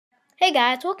Hey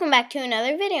guys, welcome back to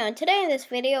another video, and today in this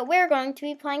video we're going to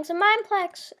be playing some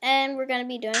Mineplex, and we're going to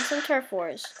be doing some turf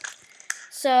wars.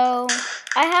 So,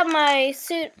 I have my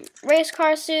race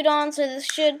car suit on, so this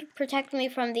should protect me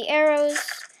from the arrows.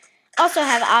 Also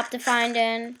have Optifind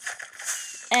in,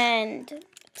 and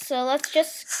so let's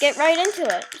just get right into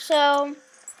it. So,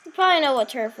 you probably know what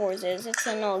turf wars is, it's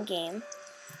an old game.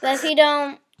 But if you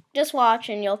don't, just watch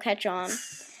and you'll catch on.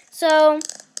 So,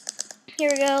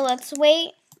 here we go, let's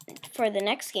wait for the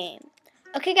next game.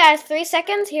 Okay guys, 3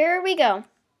 seconds, here we go.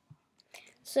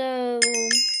 So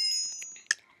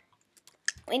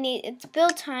it's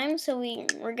build time, so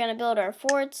we're gonna build our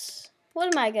forts.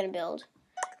 What am I gonna build?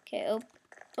 Okay,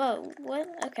 oh what?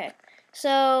 Okay.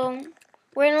 So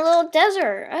we're in a little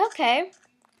desert. Okay.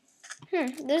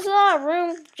 There's a lot of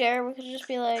room there. We could just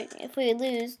be like, if we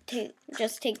lose,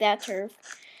 just take that turf.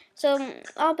 So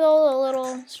I'll build a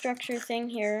little structure thing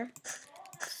here.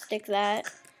 Stick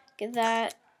that. Get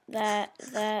that.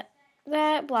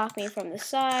 That, block me from the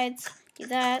sides, do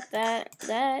that,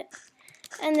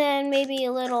 and then maybe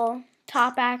a little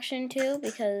top action too,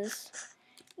 because,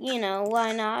 you know,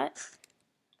 why not?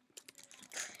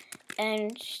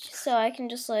 And so I can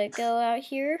just like go out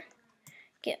here,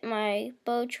 get my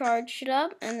bow charged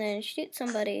up, and then shoot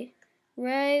somebody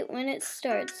right when it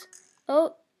starts.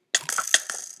 Oh!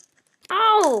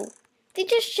 Ow! They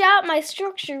just shot my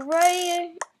structure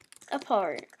right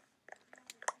apart.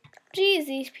 Jeez,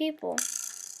 these people.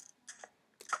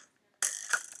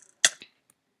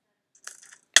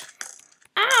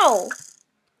 Ow!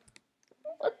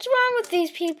 What's wrong with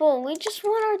these people? We just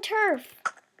want our turf.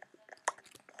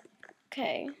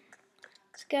 Okay.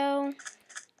 Let's go.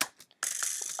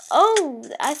 Oh,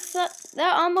 I thought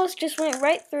that almost just went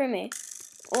right through me.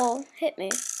 Well, hit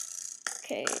me.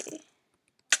 Okay.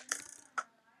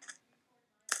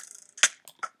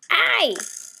 Aye!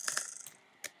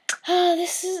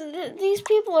 These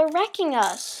people are wrecking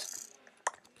us.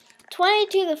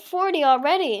 20 to 40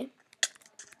 already.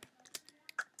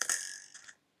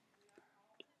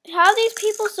 How are these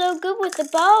people so good with the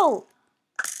bow?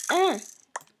 Ow!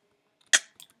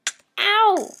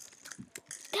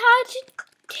 How'd you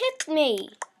hit me?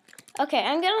 Okay,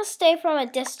 I'm gonna stay from a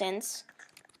distance.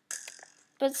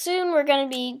 But soon we're gonna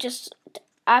be just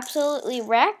absolutely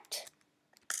wrecked.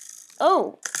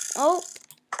 Oh.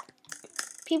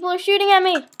 People are shooting at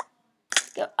me.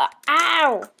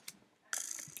 Ow!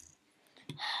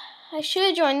 I should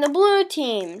have joined the blue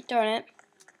team. Darn it.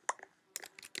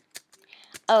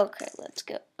 Okay, let's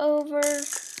go over.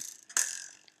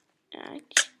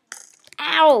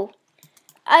 Ow!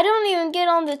 I don't even get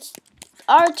on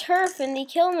our turf and they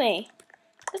kill me.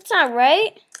 That's not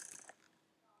right.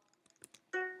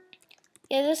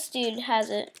 Yeah, this dude has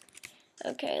it.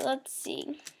 Okay, let's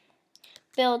see.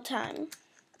 Build time.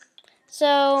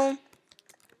 So,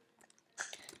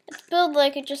 let's build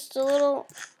like just a little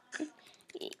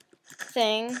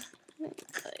thing.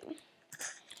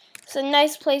 Some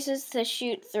nice places to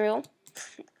shoot through.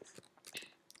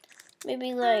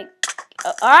 Maybe like,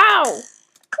 ow!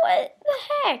 What the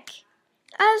heck?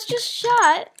 I was just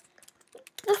shot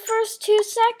the first 2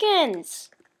 seconds.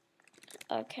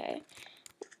 Okay.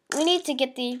 We need to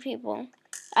get these people.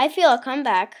 I feel a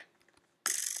comeback.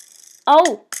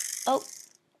 Oh.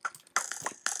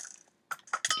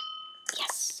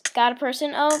 Yes. Got a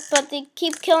person. Oh, but they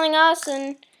keep killing us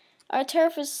and our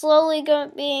turf is slowly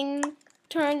being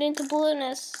turned into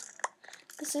blueness.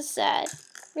 This is sad.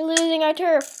 We're losing our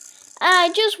turf.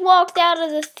 I just walked out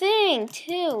of the thing,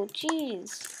 too.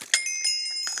 Jeez.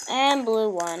 And blue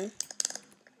won.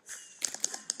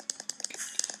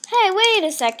 Hey, wait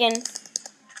a second.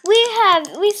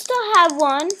 We still have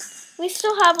one. We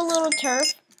still have a little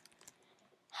turf.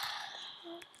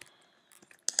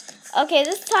 Okay,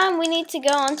 this time we need to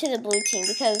go onto the blue team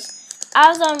because I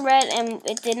was on red and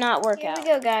it did not work out.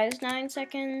 Here we go, guys. 9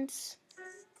 seconds.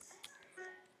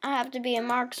 I have to be a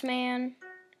marksman.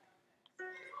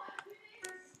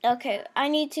 Okay, I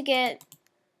need to get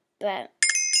that.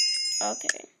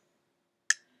 Okay.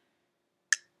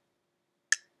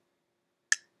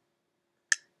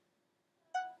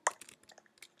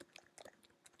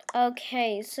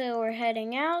 Okay, so we're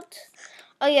heading out.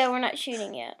 Oh yeah, we're not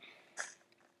shooting yet.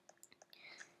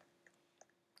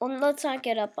 Well, let's not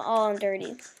get up all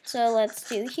dirty. So let's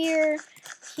do here,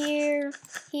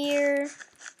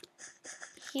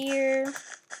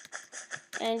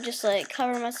 and just like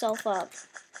cover myself up.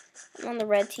 I'm on the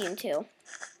red team too.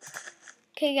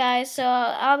 Okay guys, so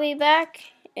I'll be back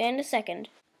in a second.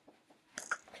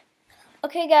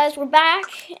 Okay guys, we're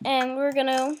back and we're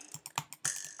gonna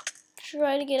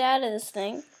try to get out of this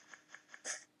thing.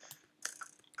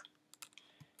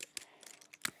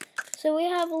 So we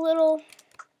have a little,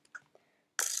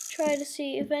 let's try to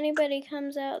see if anybody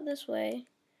comes out this way.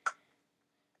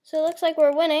 So it looks like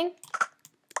we're winning.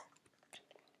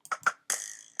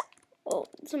 Oh,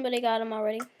 somebody got him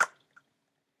already.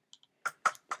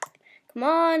 Come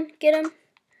on, get him.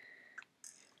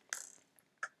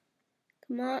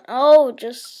 Come on. Oh,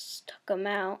 just took him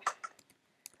out.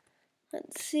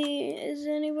 Let's see, is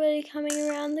anybody coming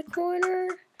around the corner?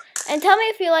 And tell me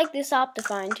if you like this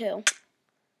Optifine too.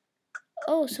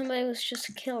 Oh, somebody was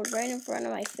just killed right in front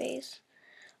of my face.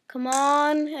 Come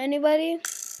on, anybody?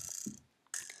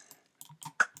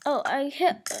 Oh, I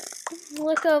hit.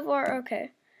 Look over. Okay.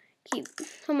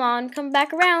 Come on, come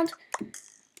back around.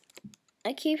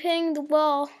 I keep hitting the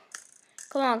wall.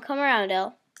 Come on, come around,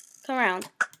 El. Come around.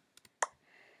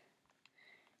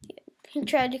 He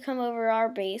tried to come over our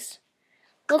base.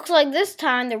 Looks like this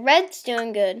time the red's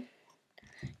doing good.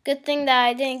 Good thing that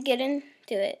I didn't get into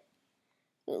it.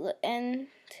 And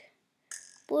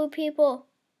blue people.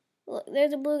 Look,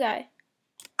 there's a blue guy.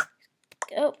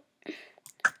 Oh.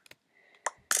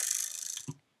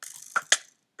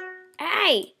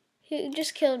 Hey! He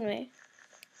just killed me.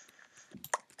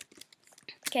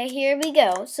 Okay, here we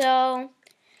go. So,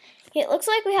 it looks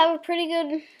like we have a pretty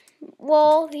good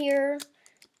wall here.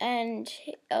 And,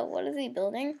 what are they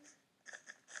building?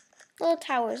 Little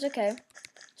towers, okay.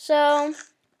 So,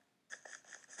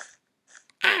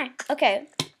 okay.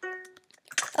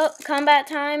 Oh, combat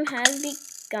time has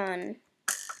begun.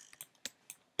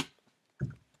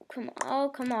 Come on, oh,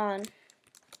 come on.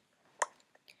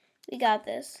 We got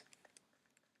this.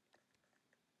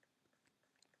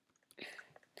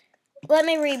 Let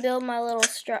me rebuild my little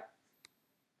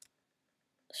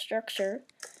structure.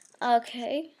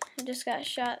 Okay, I just got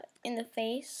shot in the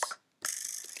face.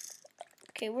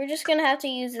 Okay, we're just gonna have to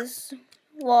use this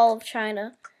wall of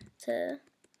China to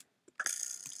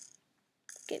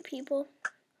get people.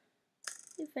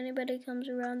 If anybody comes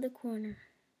around the corner.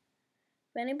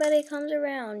 If anybody comes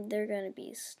around, they're gonna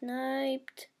be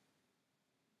sniped.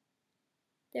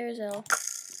 There's El.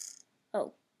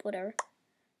 Oh, whatever.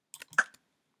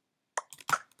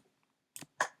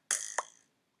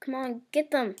 Come on,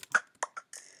 get them.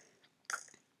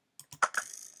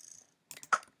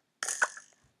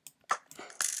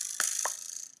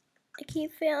 I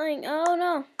keep failing. Oh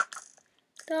no.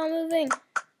 They're all moving.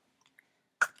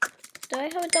 Do I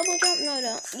have a double jump? No, I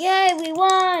don't. Yay, we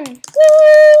won!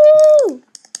 Woo!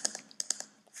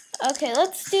 Okay,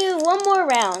 let's do one more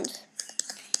round.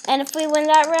 And if we win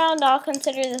that round, I'll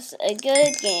consider this a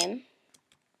good game.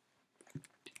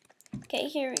 Okay,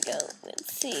 here we go.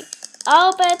 Let's see.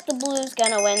 I'll bet the blue's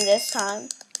gonna win this time.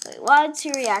 Wait, why did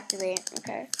he reactivate?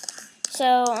 Okay.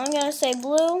 So, I'm gonna say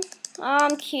blue.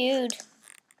 I'm queued.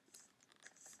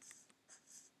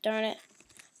 Darn it.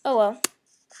 Oh well.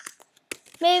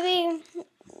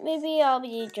 Maybe I'll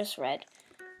be just red.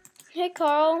 Hey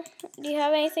Carl, do you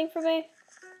have anything for me?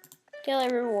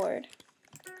 Daily reward.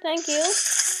 Thank you.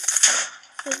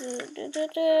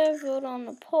 Vote on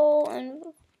the poll and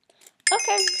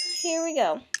okay, here we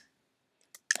go.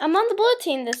 I'm on the blue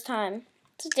team this time.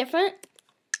 It's different.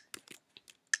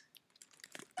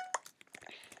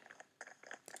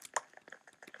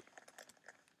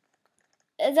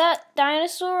 Is that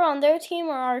dinosaur on their team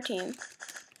or our team?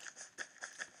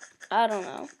 I don't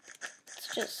know.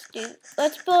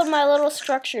 Let's build my little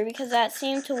structure because that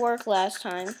seemed to work last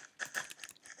time.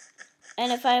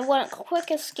 And if I want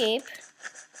quick escape,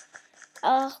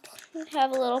 I'll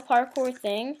have a little parkour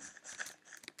thing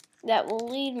that will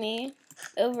lead me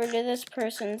over to this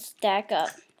person's stack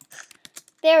up.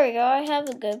 There we go, I have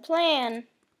a good plan.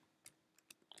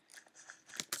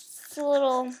 It's a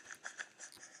little,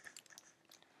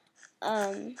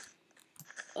 oh,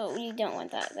 you don't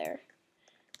want that there.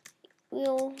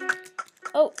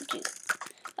 Oh, geez.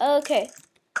 Okay.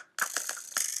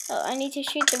 Oh, I need to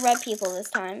shoot the red people this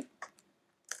time.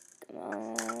 Come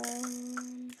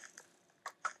on.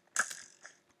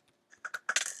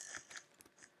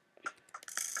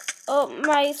 Oh,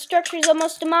 my structure's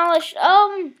almost demolished.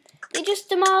 They just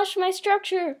demolished my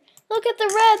structure. Look at the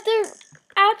red. They're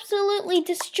absolutely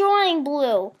destroying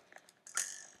blue.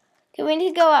 Okay, we need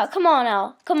to go out. Come on,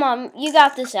 El. Come on. You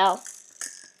got this, El.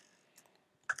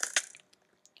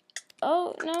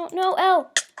 Oh, no,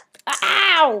 El.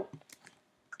 Ow!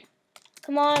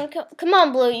 Come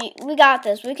on, blue. We got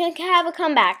this. We can have a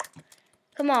comeback.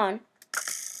 Come on.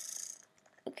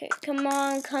 Okay, come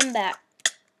on, come back.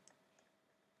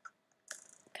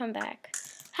 Come back.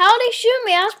 How'd they shoot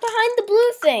me? I was behind the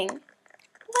blue thing.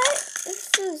 What? This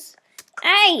is...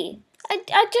 Hey!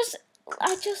 I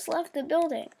just left the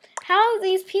building. How are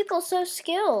these people so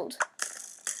skilled?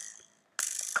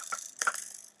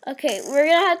 Okay, we're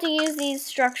gonna have to use these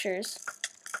structures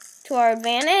to our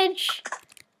advantage.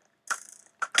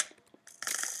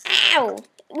 Ow!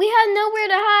 We have nowhere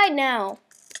to hide now.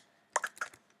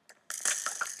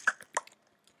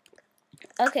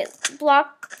 Okay,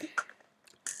 block.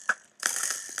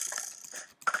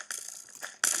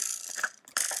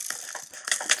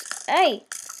 Hey,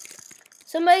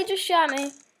 somebody just shot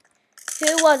me.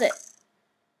 Who was it?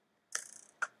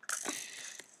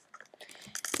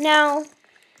 Now,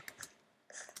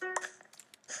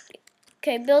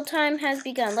 okay, build time has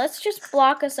begun. Let's just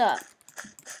block us up.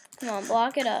 Come on,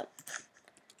 block it up.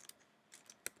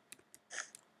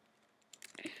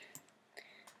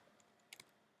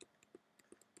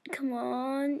 Come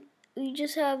on, we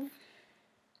just have...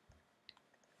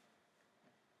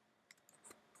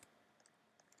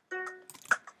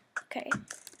 Okay.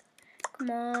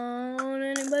 Come on,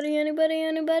 anybody, anybody,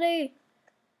 anybody?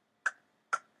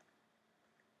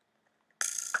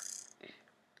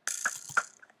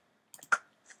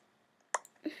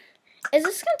 Is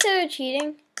this considered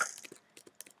cheating?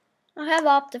 I have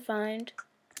Optifind.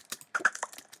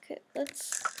 Okay,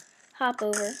 let's hop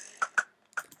over.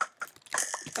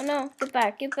 Oh no, get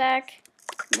back, get back.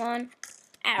 Come on.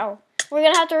 Ow. We're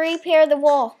gonna have to repair the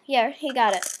wall. Yeah, he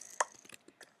got it.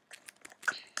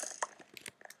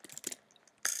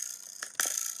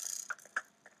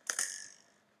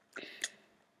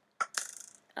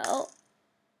 Oh.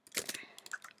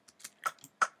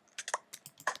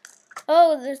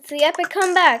 Oh, there's the epic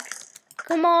comeback.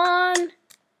 Come on.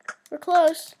 We're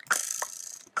close.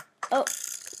 Oh.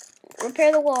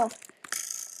 Repair the wall.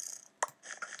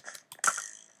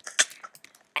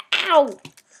 Ow.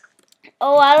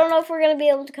 Oh, I don't know if we're going to be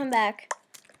able to come back.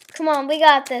 Come on, we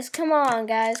got this. Come on,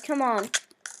 guys. Come on.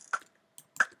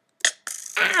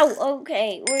 Ow.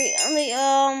 Okay.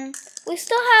 We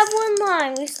still have one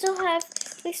line. We still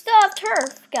have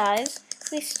turf, guys.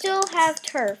 We still have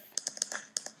turf.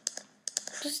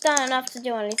 Just not enough to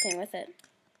do anything with it.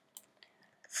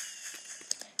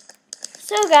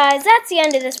 So guys, that's the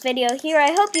end of this video here.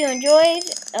 I hope you enjoyed.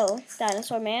 Oh,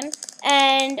 Dinosaur Man.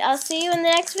 And I'll see you in the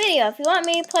next video. If you want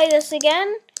me to play this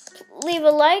again, leave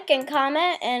a like and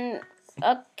comment. And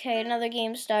okay, another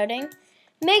game starting.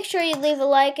 Make sure you leave a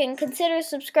like and consider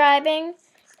subscribing.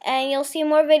 And you'll see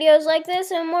more videos like this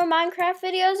and more Minecraft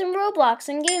videos and Roblox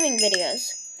and gaming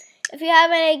videos. If you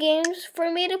have any games for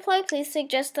me to play, please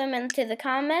suggest them into the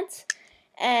comments.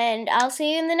 And I'll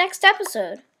see you in the next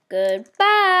episode.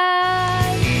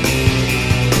 Goodbye!